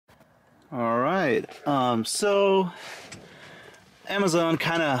Alright, so Amazon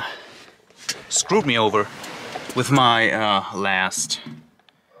kind of screwed me over with my last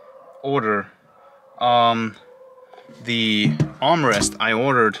order. The armrest I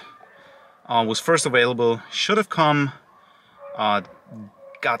ordered was first available, should have come,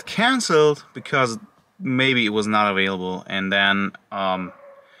 got cancelled because maybe it was not available, and then on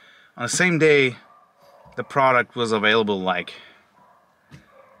the same day the product was available, like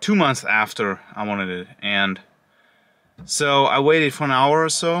 2 months after I wanted it. And so I waited for an hour or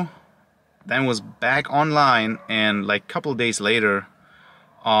so, then was back online, and like a couple of days later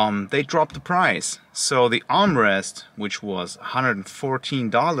they dropped the price. So the armrest, which was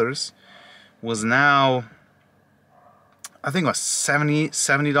 $114, was now, I think it was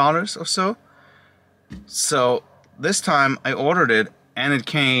 $70 or so. So this time I ordered it and it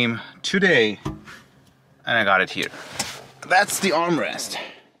came today and I got it here. That's the armrest.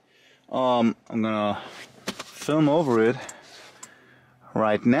 I'm gonna film over it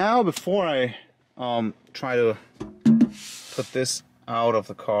right now before I try to put this out of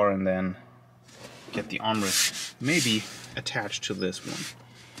the car and then get the armrest maybe attached to this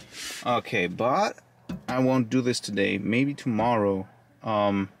one. Okay, but I won't do this today, maybe tomorrow.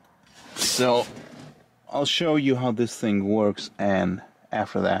 So I'll show you how this thing works, and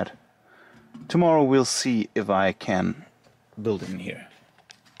after that, tomorrow we'll see if I can build it in here.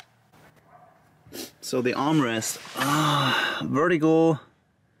 So the armrest, vertical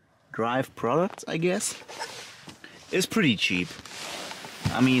drive products, I guess, is pretty cheap.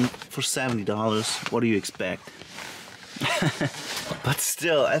 I mean, for $70, what do you expect? But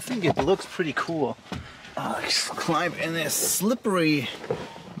still, I think it looks pretty cool. Just climb in this slippery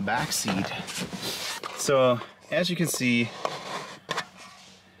back seat. So, as you can see,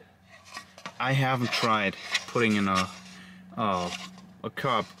 I haven't tried putting in a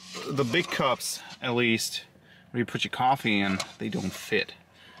cup. The big cups, at least, where you put your coffee in, they don't fit.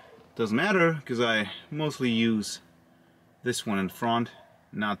 Doesn't matter, because I mostly use this one in front,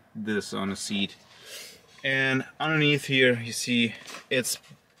 not this on the seat. And underneath here, you see, it's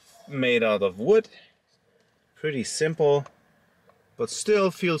made out of wood. Pretty simple, but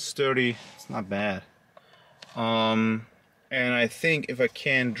still feels sturdy. It's not bad. And I think if I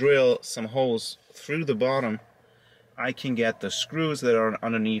can drill some holes through the bottom, I can get the screws that are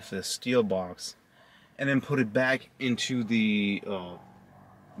underneath the steel box and then put it back into the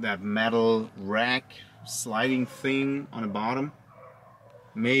that metal rack sliding thing on the bottom.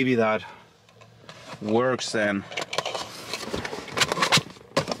 Maybe that works then.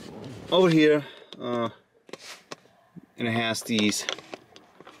 Over here, and it has these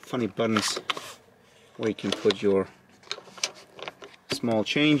funny buttons where you can put your small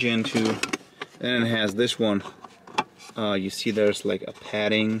change into, and it has this one. You see there's like a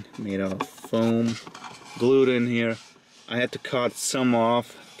padding made out of foam glued in here. I had to cut some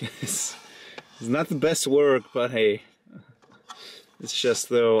off. It's not the best work, but hey, it's just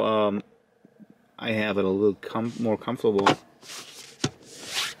though I have it a little more comfortable.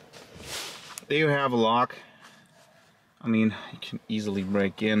 There you have a lock. I mean, you can easily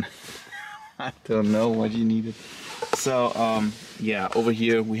break in. I don't know what you needed. So yeah, over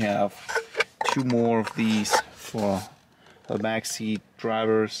here we have 2 more of these for the backseat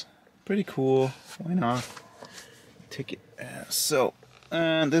drivers. Pretty cool. Why not? Take it.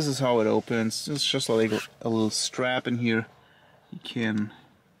 And this is how it opens. It's just like a little strap in here. You can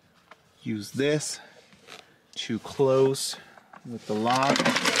use this to close with the lock.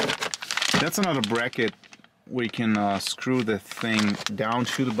 That's another bracket where you can screw the thing down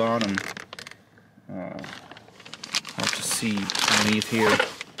to the bottom. Hard to see underneath here.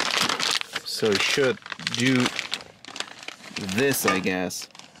 So you should do this, I guess.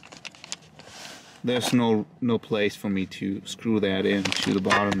 There's no place for me to screw that into the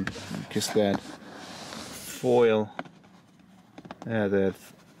bottom because that foil, that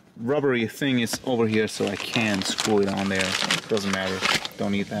rubbery thing is over here, so I can screw it on there. It doesn't matter.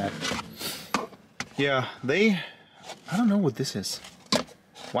 Don't need that. Yeah, I don't know what this is.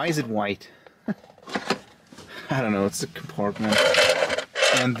 Why is it white? I don't know, it's a compartment.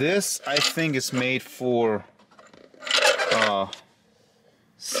 And this, I think, is made for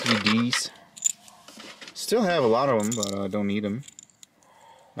CDs. Still have a lot of them, but I don't need them.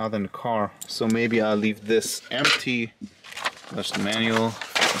 Not in the car. So maybe I'll leave this empty. There's the manual.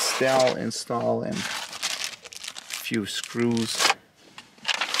 Install, and a few screws.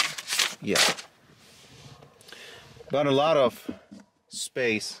 Yeah. Got a lot of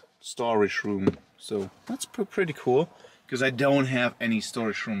space, storage room. So that's pretty cool, because I don't have any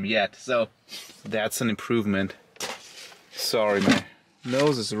storage room yet. So that's an improvement. Sorry,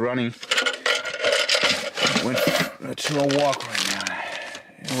 nose is running. I went to a walk right now.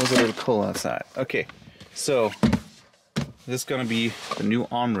 It was a little cold outside. Okay, so this is gonna be the new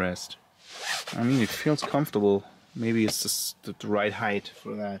armrest. I mean, it feels comfortable. Maybe it's just the right height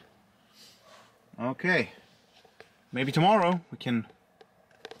for that. Okay, maybe tomorrow we can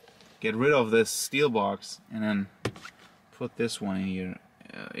get rid of this steel box and then put this one here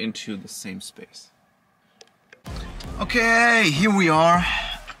into the same space. Okay, here we are,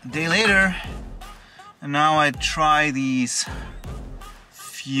 a day later, and now I try these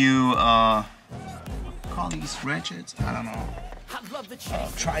few, call these ratchets? I don't know.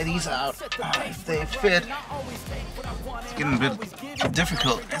 Try these out, if they fit. It's getting a bit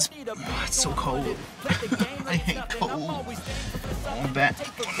difficult. It's so cold. I hate cold. I'm back,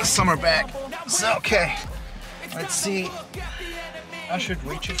 the summer back. So, okay, let's see. I should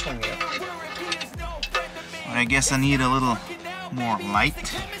reach it from here. But I guess I need a little more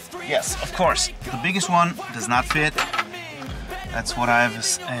light. Yes, of course. The biggest one does not fit. That's what I've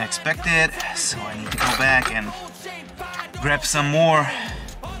expected. So I need to go back and grab some more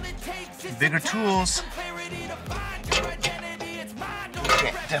bigger tools.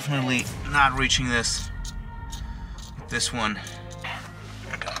 Okay, definitely not reaching this with this one.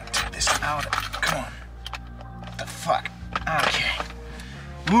 I'm gonna take this out. Come on. What the fuck? Okay.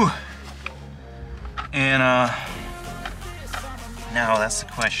 Woo. And now that's the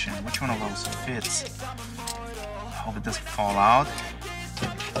question. Which one of those fits? I hope it doesn't fall out.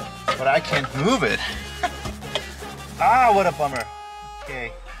 But I can't move it. Ah, what a bummer.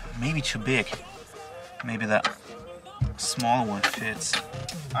 Okay. Maybe too big. Maybe that small one fits.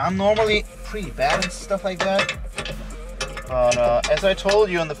 I'm normally pretty bad at stuff like that. But as I told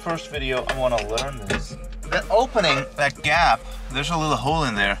you in the first video, I want to learn this. That opening, that gap, there's a little hole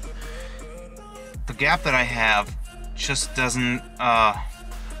in there. The gap that I have just doesn't,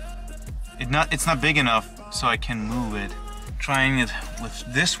 it's not big enough so I can move it. Trying it with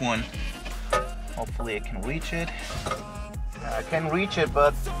this one, hopefully I can reach it. I can reach it,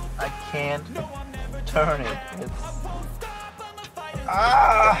 but I can't turn it.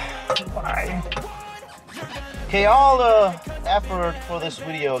 Why? Okay, all the effort for this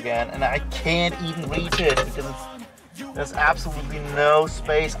video again, and I can't even reach it because there's absolutely no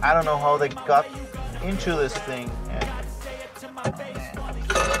space. I don't know how they got into this thing.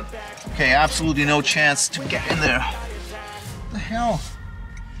 Okay, absolutely no chance to get in there. What the hell?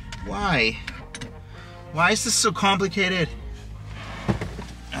 Why? Why is this so complicated?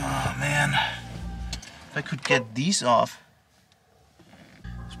 Oh man, if I could get these off,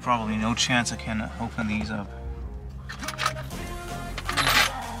 there's probably no chance I can open these up.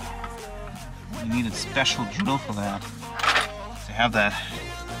 You need a special drill for that. To have that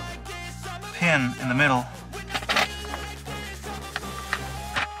pin in the middle.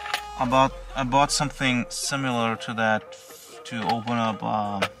 I bought something similar to that to open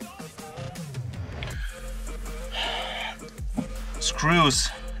up screws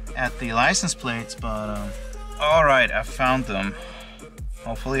at the license plates, but alright, I found them.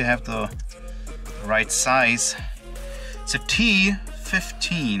 Hopefully I have the right size. It's a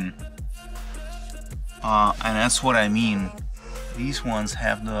T15, and that's what I mean. These ones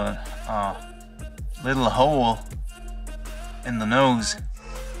have the little hole in the nose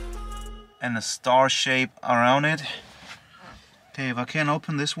and a star shape around it. Okay, if I can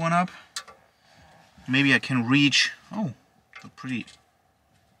open this one up, maybe I can reach. Oh, they're pretty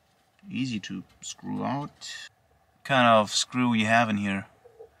easy to screw out. What kind of screw you have in here?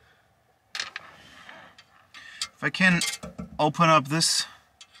 If I can open up this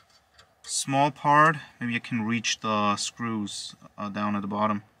small part, maybe I can reach the screws down at the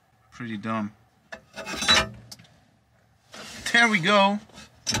bottom. Pretty dumb. There we go.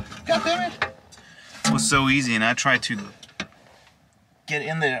 God damn it! It was so easy, and I tried to get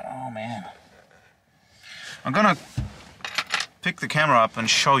in there. Oh man. I'm gonna pick the camera up and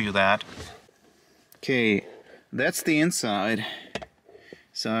show you that. Okay, that's the inside.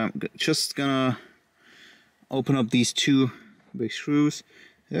 So I'm just gonna open up these two big screws.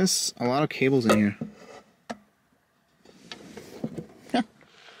 There's a lot of cables in here. Yeah,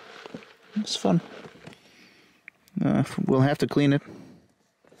 it's fun. We'll have to clean it.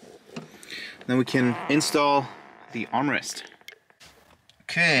 Then we can install the armrest.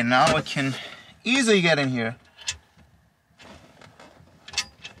 Okay, now I can easily get in here.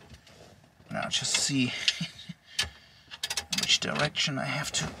 Now just see which direction I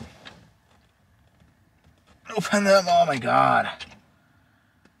have to open them. Oh my god.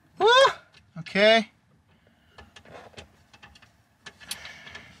 Woo! Okay.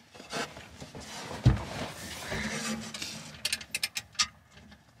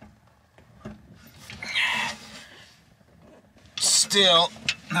 still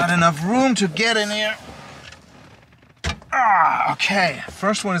not enough room to get in here. Ah, okay.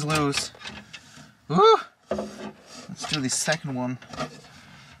 First one is loose. Woo! Let's do the second one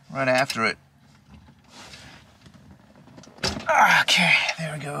right after it. Okay,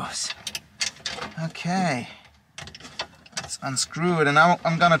 there it goes. Okay. Let's unscrew it, and now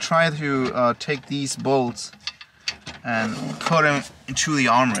I'm gonna try to take these bolts and put them into the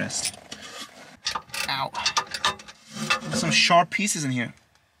armrest. Ow. There's some sharp pieces in here.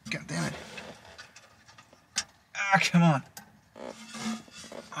 God damn it. Ah, come on.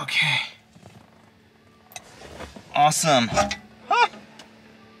 Okay. Awesome. Huh.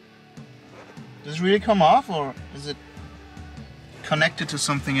 Does it really come off, or is it connected to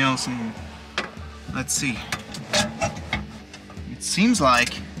something else? And let's see. It seems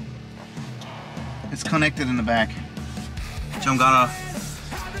like it's connected in the back. So I'm gonna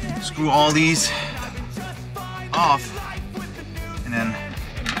screw all these off and then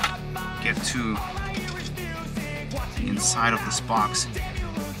get to the inside of this box.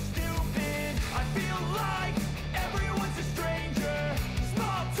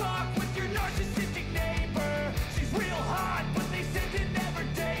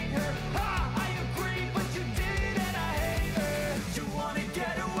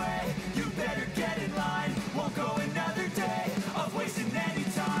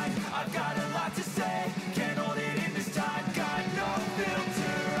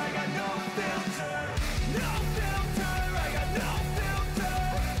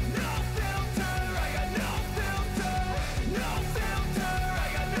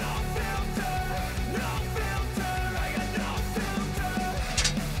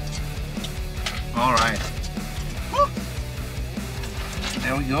 All right. Woo.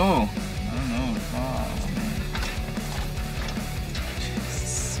 There we go. I don't know. Oh, man.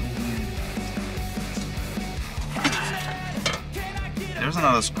 So weird. There's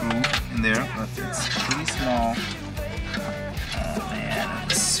another screw in there, but it's pretty small. Oh man,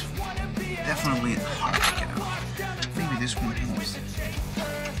 it's definitely hard to get out. Maybe this one helps.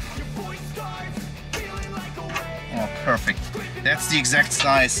 Oh, perfect. That's the exact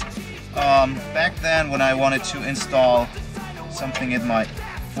size. Back then, when I wanted to install something in my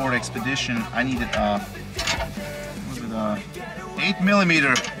Ford Expedition, I needed a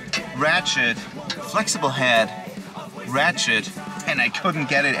 8mm ratchet, flexible head ratchet, and I couldn't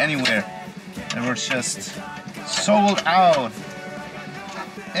get it anywhere. They were just sold out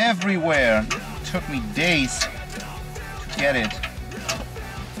everywhere. It took me days to get it.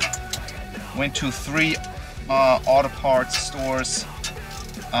 Went to 3 auto parts stores,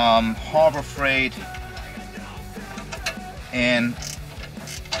 Harbor Freight, and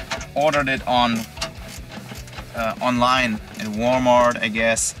ordered it on online at Walmart, I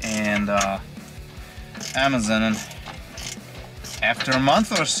guess, and Amazon. And after a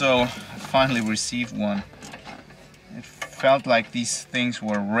month or so, I finally received one. It felt like these things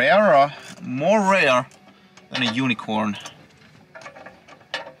were rarer, more rare than a unicorn.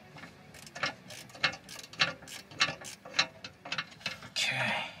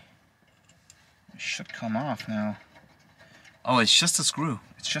 Should come off now. Oh, it's just a screw.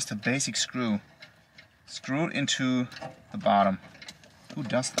 It's just a basic screw. Screwed into the bottom. Who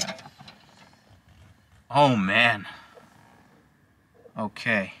does that? Oh man.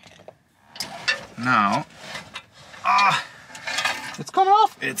 Okay. Now. Ah! It's coming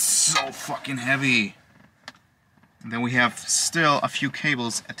off! It's so fucking heavy. And then we have still a few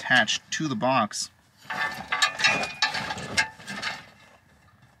cables attached to the box.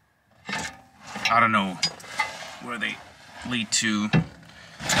 I don't know where they lead to.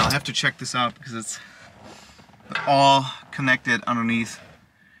 I'll have to check this out because it's all connected underneath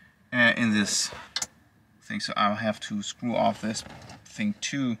in this thing, so I'll have to screw off this thing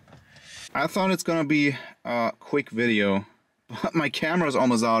too. I thought it's gonna be a quick video, but my camera's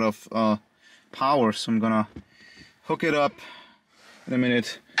almost out of power, so I'm gonna hook it up in a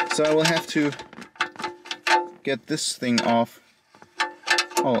minute. So I will have to get this thing off.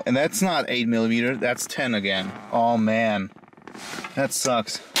 Oh, and that's not 8mm, that's 10 again. Oh man, that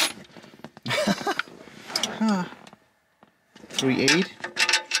sucks. 3/8?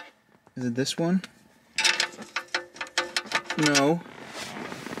 Is it this one? No.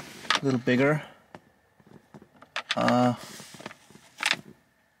 A little bigger.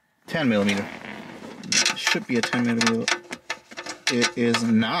 10mm. It should be a 10mm. It is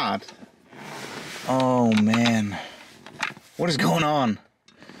not. Oh man. What is going on?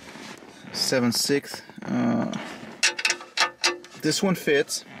 7/6. This one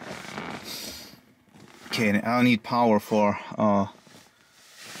fits. Okay, I'll need power for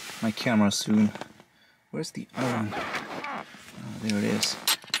my camera soon. Where's the other one? there it is.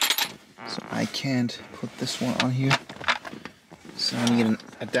 So I can't put this one on here. So I need an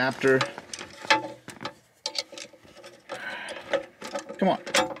adapter. Come on.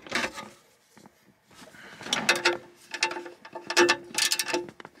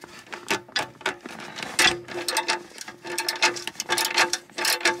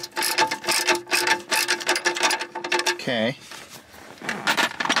 Okay.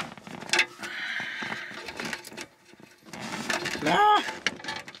 Ah!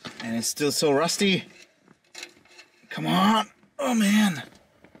 And it's still so rusty. Come on. Oh man.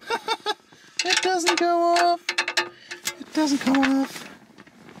 It doesn't go off. It doesn't come off.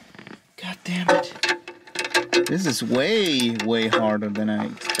 God damn it. This is way, way harder than I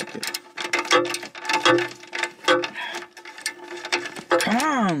expected. Come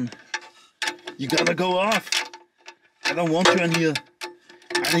on. You gotta go off. I don't want you in here.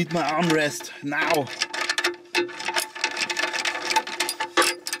 I need my armrest now.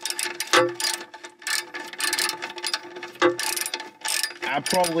 I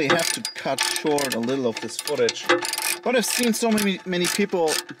probably have to cut short a little of this footage, but I've seen so many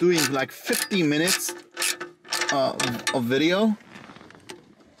people doing like 50 minutes of video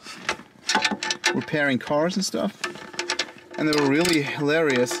repairing cars and stuff, and they were really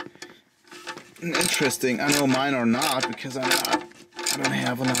hilarious and interesting. I know mine are not, because I don't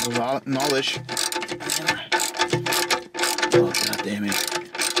have enough knowledge. Oh god damn it!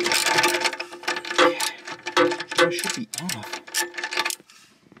 It should be off.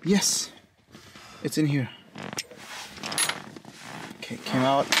 Yes, it's in here. Okay, it came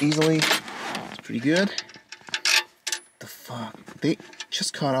out easily. It's pretty good. The fuck? They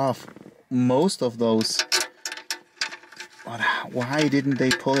just cut off most of those. But why didn't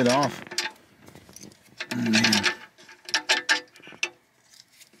they pull it off? Oh, man.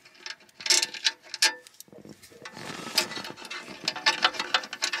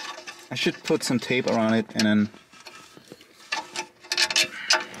 I should put some tape around it and then...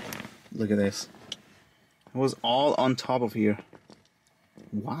 Look at this. It was all on top of here.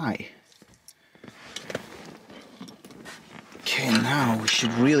 Why? Okay, now we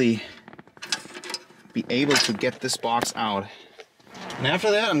should really be able to get this box out. And after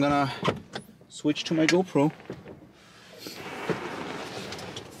that, I'm gonna switch to my GoPro.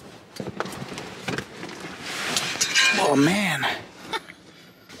 Oh man.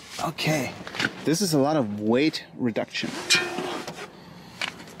 Okay. This is a lot of weight reduction.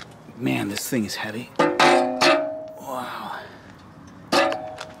 Man, this thing is heavy. Wow.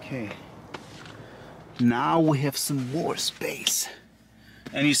 Okay. Now we have some more space.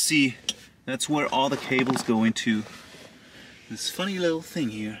 And you see, that's where all the cables go into this funny little thing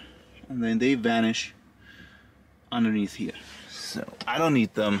here. And then they vanish underneath here. So I don't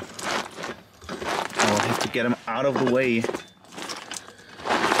need them. I'll have to get them out of the way.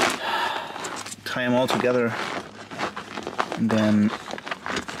 Tie them all together. And then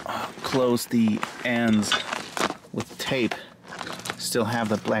close the ends with tape. Still have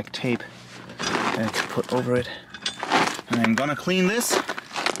the black tape that I can put over it. And I'm gonna clean this,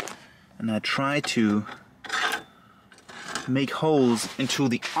 and I try to make holes into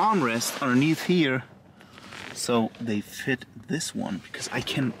the armrest underneath here so they fit this one, because I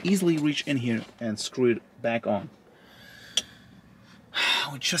can easily reach in here and screw it back on.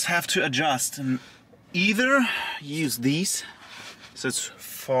 We just have to adjust and either use these so it's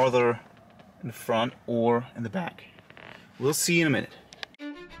farther in the front or in the back. We'll see in a minute.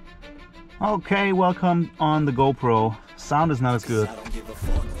 Okay, welcome on the GoPro. Sound is not as good,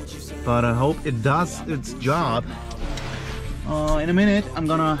 but I hope it does its job. In a minute I'm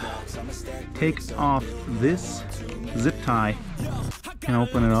gonna take off this zip tie and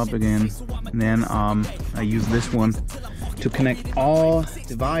open it up again, and then I use this one to connect all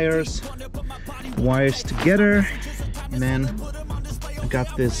the wires together, and then I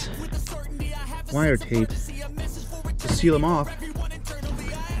got this wire tape to seal them off.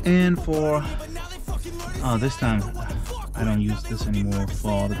 And for this time I don't use this anymore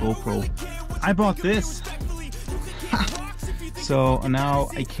for the GoPro. I bought this. So now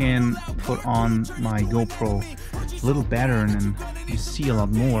I can put on my GoPro a little better, and then you see a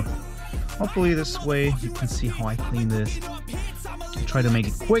lot more. Hopefully this way you can see how I clean this. I try to make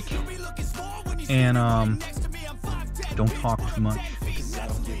it quick and don't talk too much.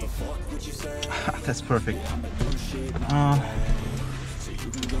 That's perfect.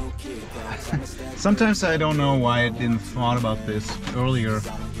 Sometimes I don't know why I didn't thought about this earlier.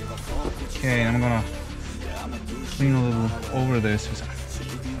 Okay, I'm gonna clean a little over this.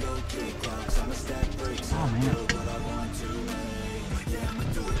 Oh man.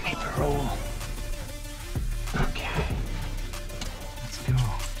 Paper roll. Okay.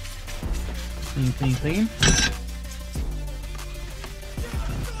 Clean, clean, clean.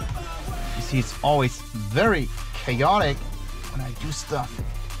 You see, it's always very chaotic when I do stuff.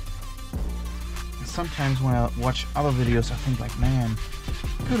 And sometimes when I watch other videos, I think like, man,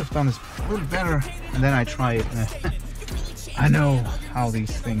 I could have done this a little better. And then I try it. And I know how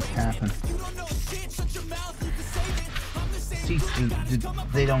these things happen. Seats,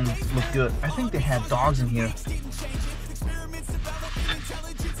 they don't look good. I think they had dogs in here.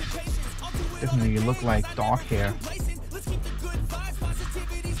 Definitely look like dog hair.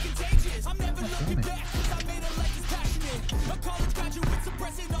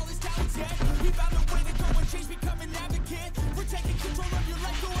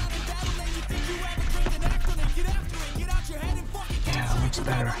 Yeah, that looks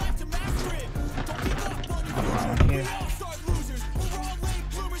better. Around here.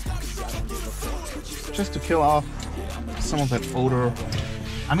 Just to kill off some of that odor.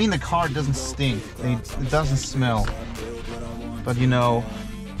 I mean, the car doesn't stink, it doesn't smell, but you know,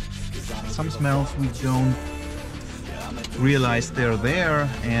 some smells we don't realize they're there,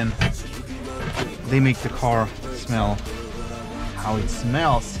 and they make the car smell how it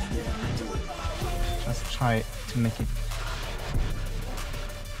smells. Let's try to make it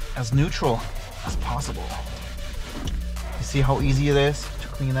as neutral as possible. You see how easy it is to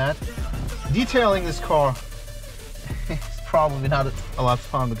clean that? Detailing this car is probably not a lot of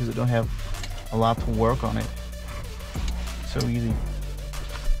fun because I don't have a lot to work on it. So easy.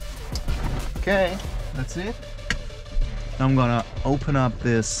 Okay, that's it. Now I'm gonna open up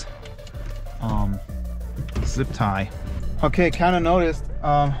this zip tie. Okay, kind of noticed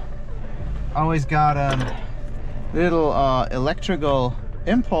I always got a little electrical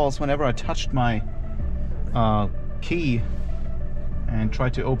impulse whenever I touched my key and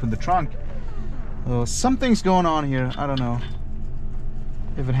tried to open the trunk. Something's going on here. I don't know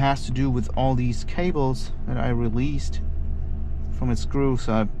if it has to do with all these cables that I released from its screw.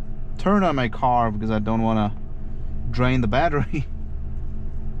 So I turned on my car because I don't want to drain the battery.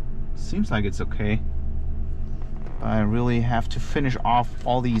 Seems like it's okay. I really have to finish off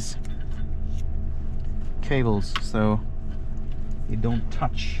all these cables so they don't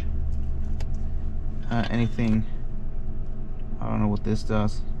touch anything. I don't know what this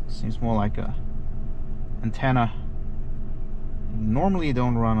does. Seems more like a antenna. Normally you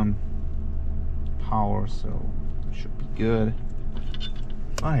don't run on power, so it should be good.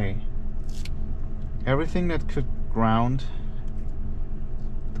 But hey, everything that could ground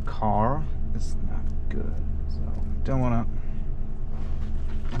the car is not good, so I don't want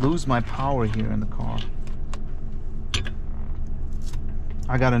to lose my power here in the car.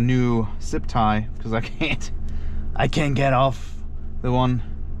 I got a new zip tie because I can't get off the one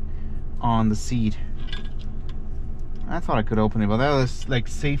on the seat. I thought I could open it, but that was like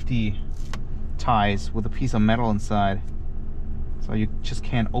safety ties with a piece of metal inside, so you just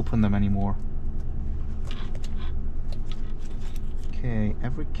can't open them anymore. Okay,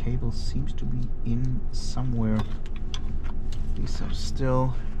 every cable seems to be in somewhere. These are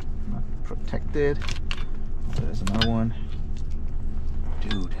still not protected. There's another one.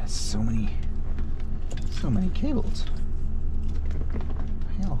 Dude, that's so many cables.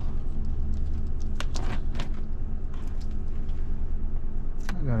 Hell.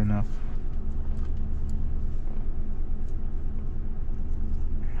 I got enough.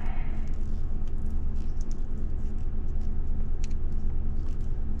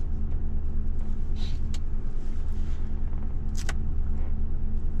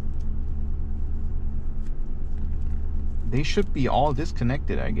 They should be all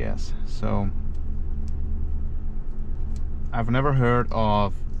disconnected, I guess. So I've never heard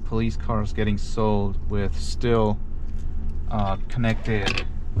of police cars getting sold with still connected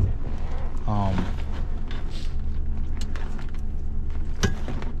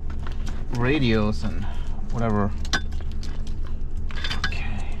radios and whatever.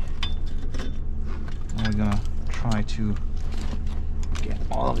 Okay, now we're gonna try to get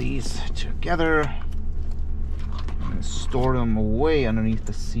all of these together and store them away underneath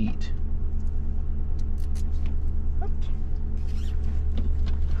the seat. What?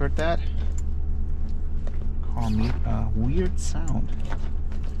 Heard that? Call me a weird sound.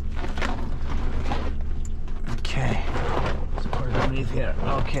 Okay, so put it underneath here.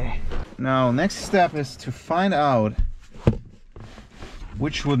 Okay. Now, next step is to find out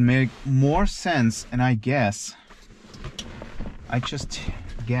which would make more sense, and I just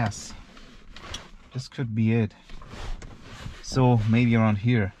guess this could be it. So maybe around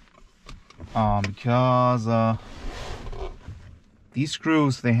here, because these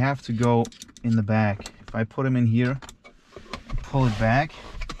screws, they have to go in the back. If I put them in here, pull it back,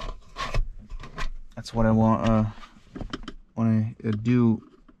 That's what I want to do.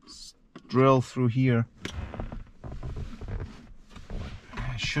 Drill through here.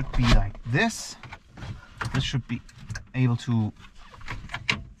 It should be like this. This should be able to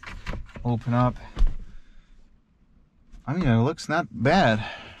open up. I mean, it looks not bad.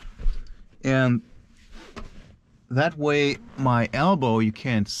 And that way my elbow, you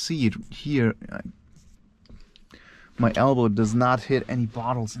can't see it here. My elbow does not hit any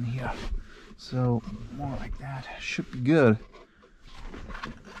bottles in here. So more like that should be good.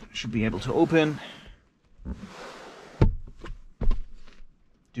 Should be able to open.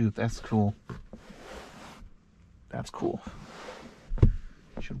 Dude, that's cool. That's cool.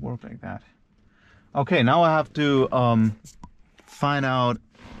 Should work like that. Okay, now I have to find out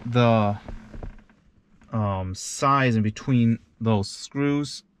the size in between those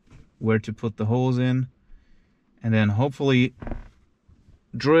screws, where to put the holes in, and then hopefully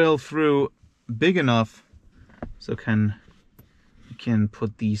drill through big enough so you can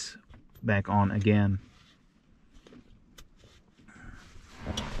put these back on again.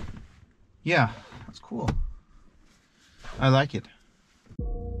 Yeah, that's cool. I like it.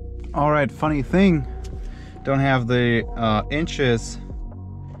 All right, funny thing, don't have the inches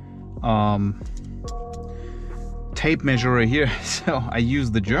tape measure here, so I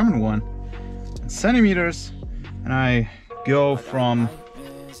use the German one, centimeters, and I go from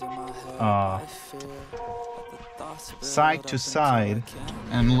side to side,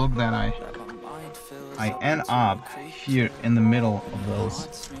 and look that I end up here in the middle of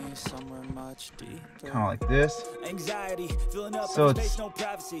those, kind of like this. So it's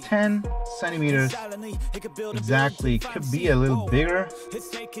 10 centimeters exactly. Could be a little bigger. I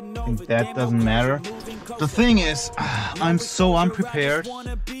think that doesn't matter. The thing is, I'm so unprepared.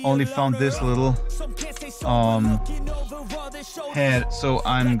 Only found this little head, so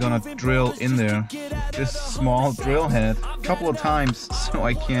I'm gonna drill in there this small drill head a couple of times so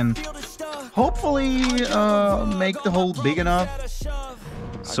I can hopefully make the hole big enough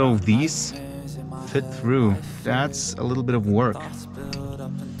so these fit through. That's a little bit of work.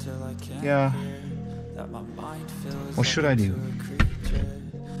 Yeah. What should I do?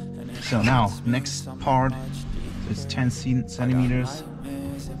 So now, next part is 10 centimeters,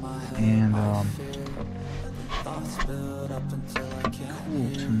 and cool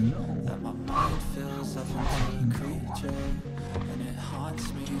to know.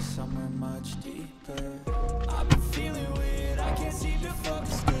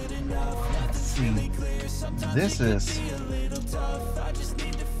 Let's see. This is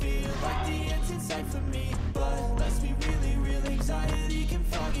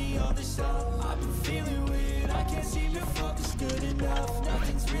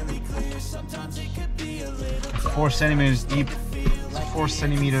four centimeters deep. It's 4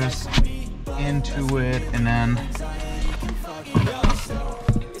 centimeters into it, and then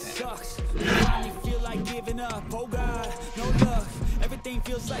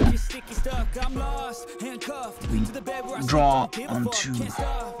we draw onto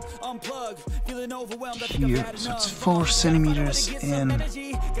here, so it's 4 centimeters in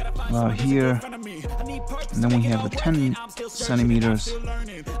about here, and then we have the 10 centimeters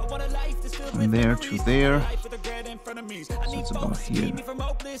from there to there, so it's about here.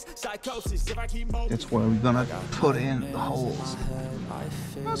 That's where we're gonna put in the holes.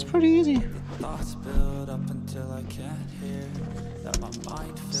 That's pretty easy.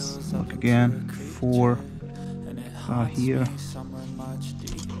 So look again, 4 here,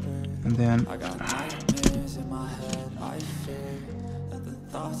 and then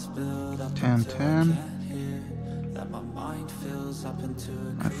 10, 10.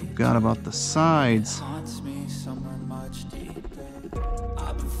 I forgot about the sides.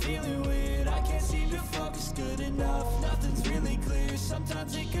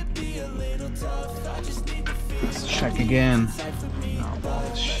 Let's check again. Oh, all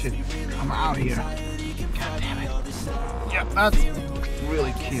this shit come out here. God damn it. Yeah, that's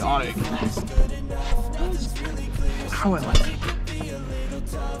really chaotic. How I like it.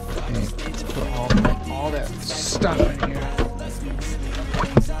 Okay, let's put all that stuff in here.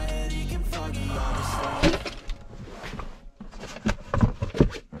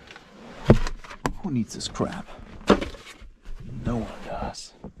 Who needs this crap? No one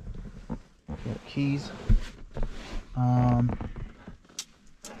does. Got keys. How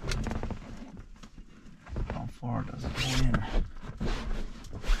far does it go in?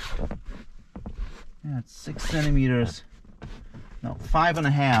 Yeah, it's 6 centimeters. No,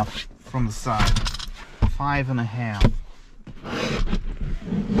 5.5 from the side. 5.5.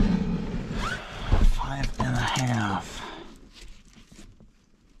 5.5.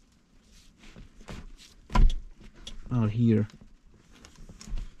 about here.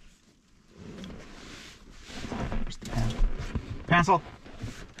 Where's the pen? Pencil!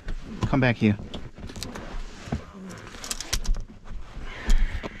 Come back here.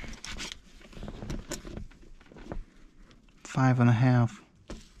 Five and a half.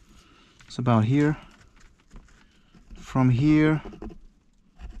 It's about here. From here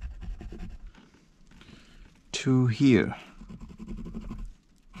to here.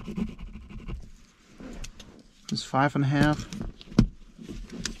 It's 5.5.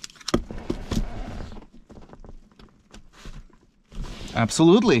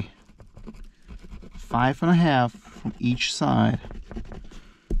 Absolutely. 5.5 from each side.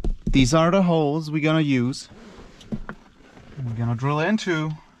 These are the holes we're gonna use. We're gonna drill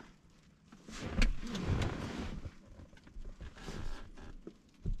into.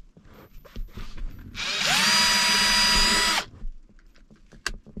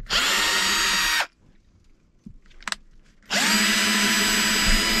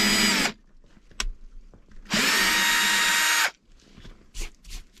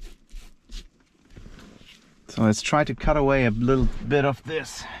 So let's try to cut away a little bit of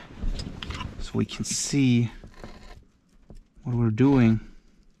this so we can see what we're doing.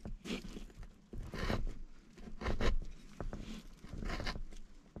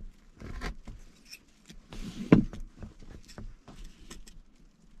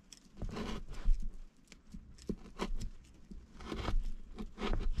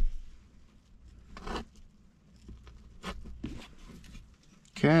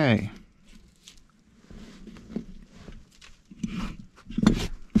 Okay.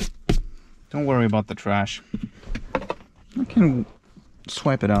 Don't worry about the trash. I can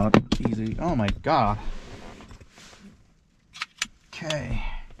swipe it out easily. Oh my god. Okay.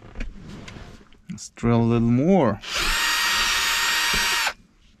 Let's drill a little more.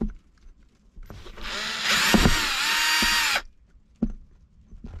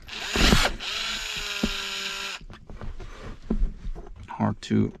 Hard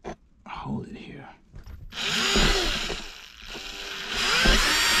to hold it here.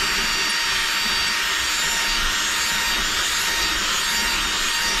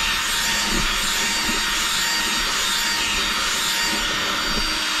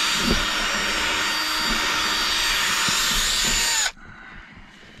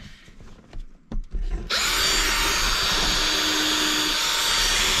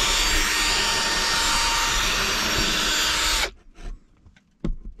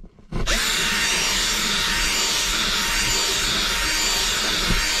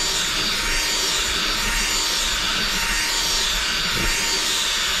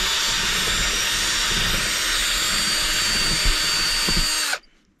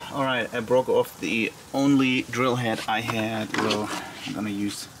 Alright, I broke off the only drill head I had, so I'm gonna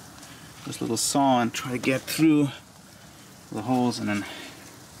use this little saw and try to get through the holes and then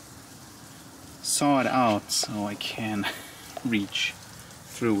saw it out so I can reach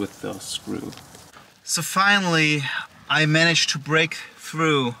through with the screw. So finally I managed to break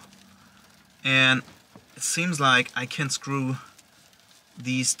through, and it seems like I can screw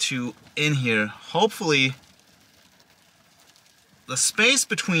these two in here. Hopefully the space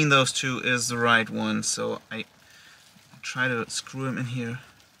between those two is the right one, so I try to screw them in here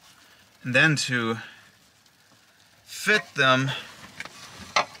and then to fit them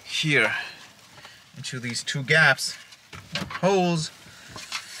here into these two gaps, holes.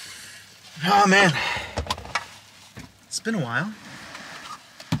 Oh man, it's been a while.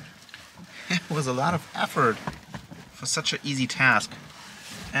 It was a lot of effort for such an easy task.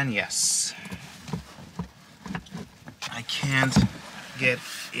 And yes, I can't get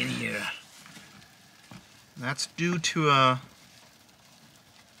in here. That's due to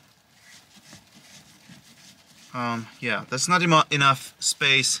yeah, there's not enough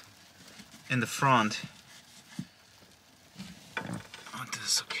space in the front. Oh, this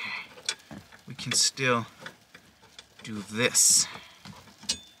is okay. We can still do this.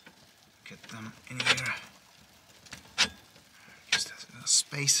 Get them in here. Just a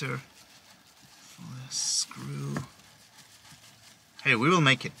spacer for this screw. Hey, we will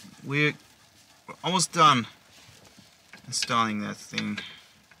make it. We're almost done installing that thing.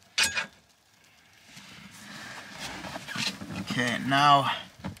 Okay, now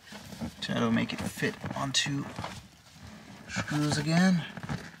try to make it fit onto screws again.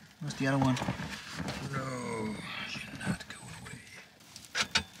 Where's the other one? No, you're not going away.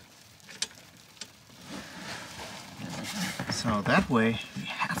 So that way we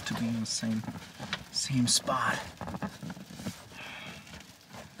have to be in the same spot.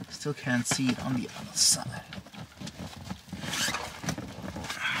 Still can't see it on the other side.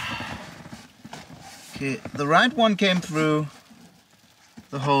 Okay, the right one came through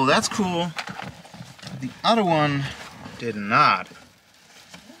the hole, that's cool. The other one did not,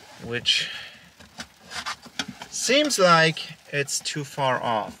 which seems like it's too far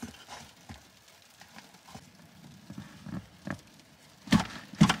off.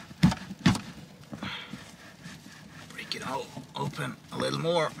 Break it out open a little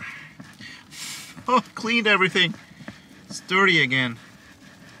more. Oh, cleaned everything. It's dirty again.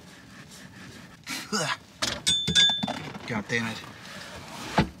 God damn it.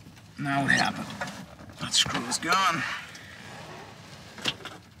 Now what happened? That screw is gone.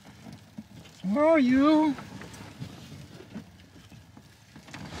 Where are you?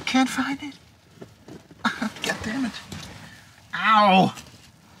 Can't find it. God damn it. Ow!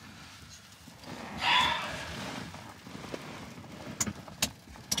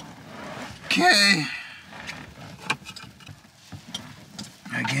 Okay.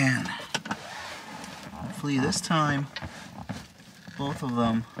 Again. Hopefully this time both of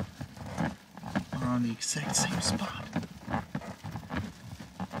them are on the exact same spot.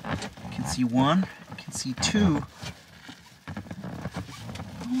 You can see one, you can see two.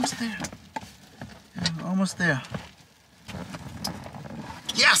 Almost there. Yeah, almost there.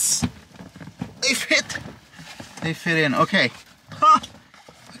 Yes! They fit! They fit in. Okay. Huh!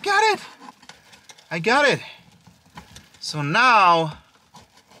 I got it! I got it! So now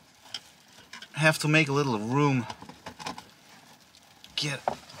I have to make a little room. Get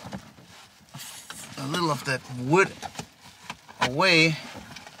a little of that wood away.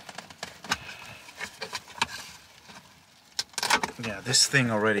 Yeah, this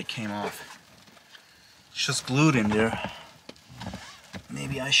thing already came off. It's just glued in there.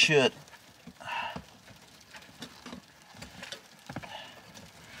 Maybe I should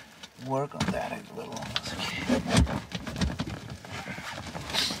work on that a little.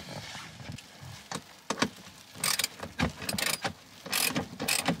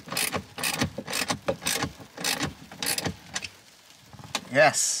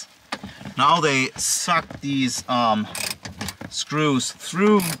 Yes. Now they suck these screws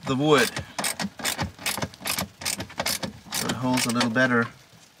through the wood, so it holds a little better.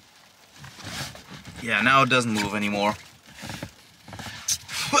 Yeah, now it doesn't move anymore.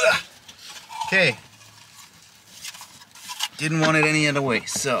 Okay. Didn't want it any other way,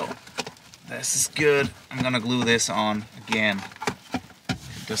 so this is good. I'm gonna glue this on again.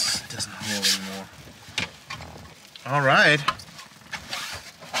 This doesn't hold anymore. All right.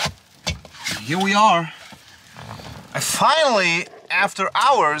 Here we are. I finally, after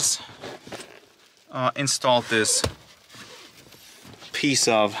hours, installed this piece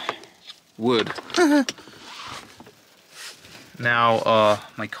of wood. Now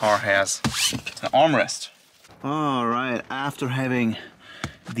my car has an armrest. Alright, after having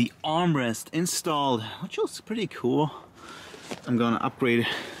the armrest installed, which was pretty cool, I'm gonna upgrade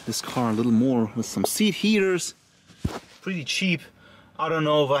this car a little more with some seat heaters. Pretty cheap. I don't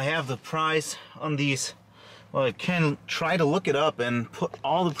know if I have the price on these. Well, I can try to look it up and put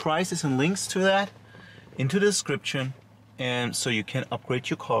all the prices and links to that into the description, and so you can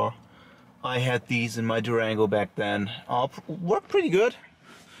upgrade your car. I had these in my Durango back then. Worked pretty good,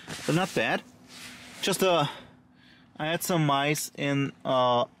 but not bad. Just I had some mice in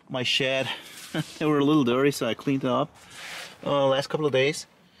my shed. They were a little dirty, so I cleaned them up last couple of days.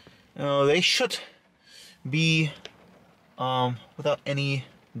 They should be without any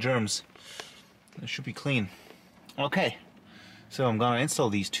germs. It should be clean. Okay, so I'm gonna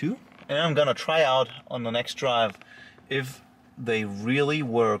install these two, and I'm gonna try out on the next drive if they really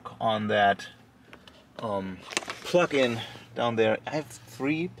work on that plug-in down there. I have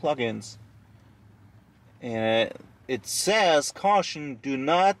 3 plug-ins, and it says caution, do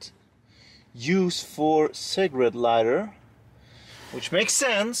not use for cigarette lighter, which makes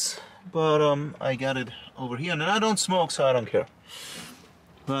sense, but I got it over here, and I don't smoke, so I don't care.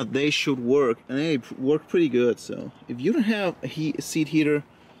 But they should work, and they work pretty good. So if you don't have a seat heater,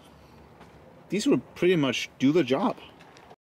 these will pretty much do the job.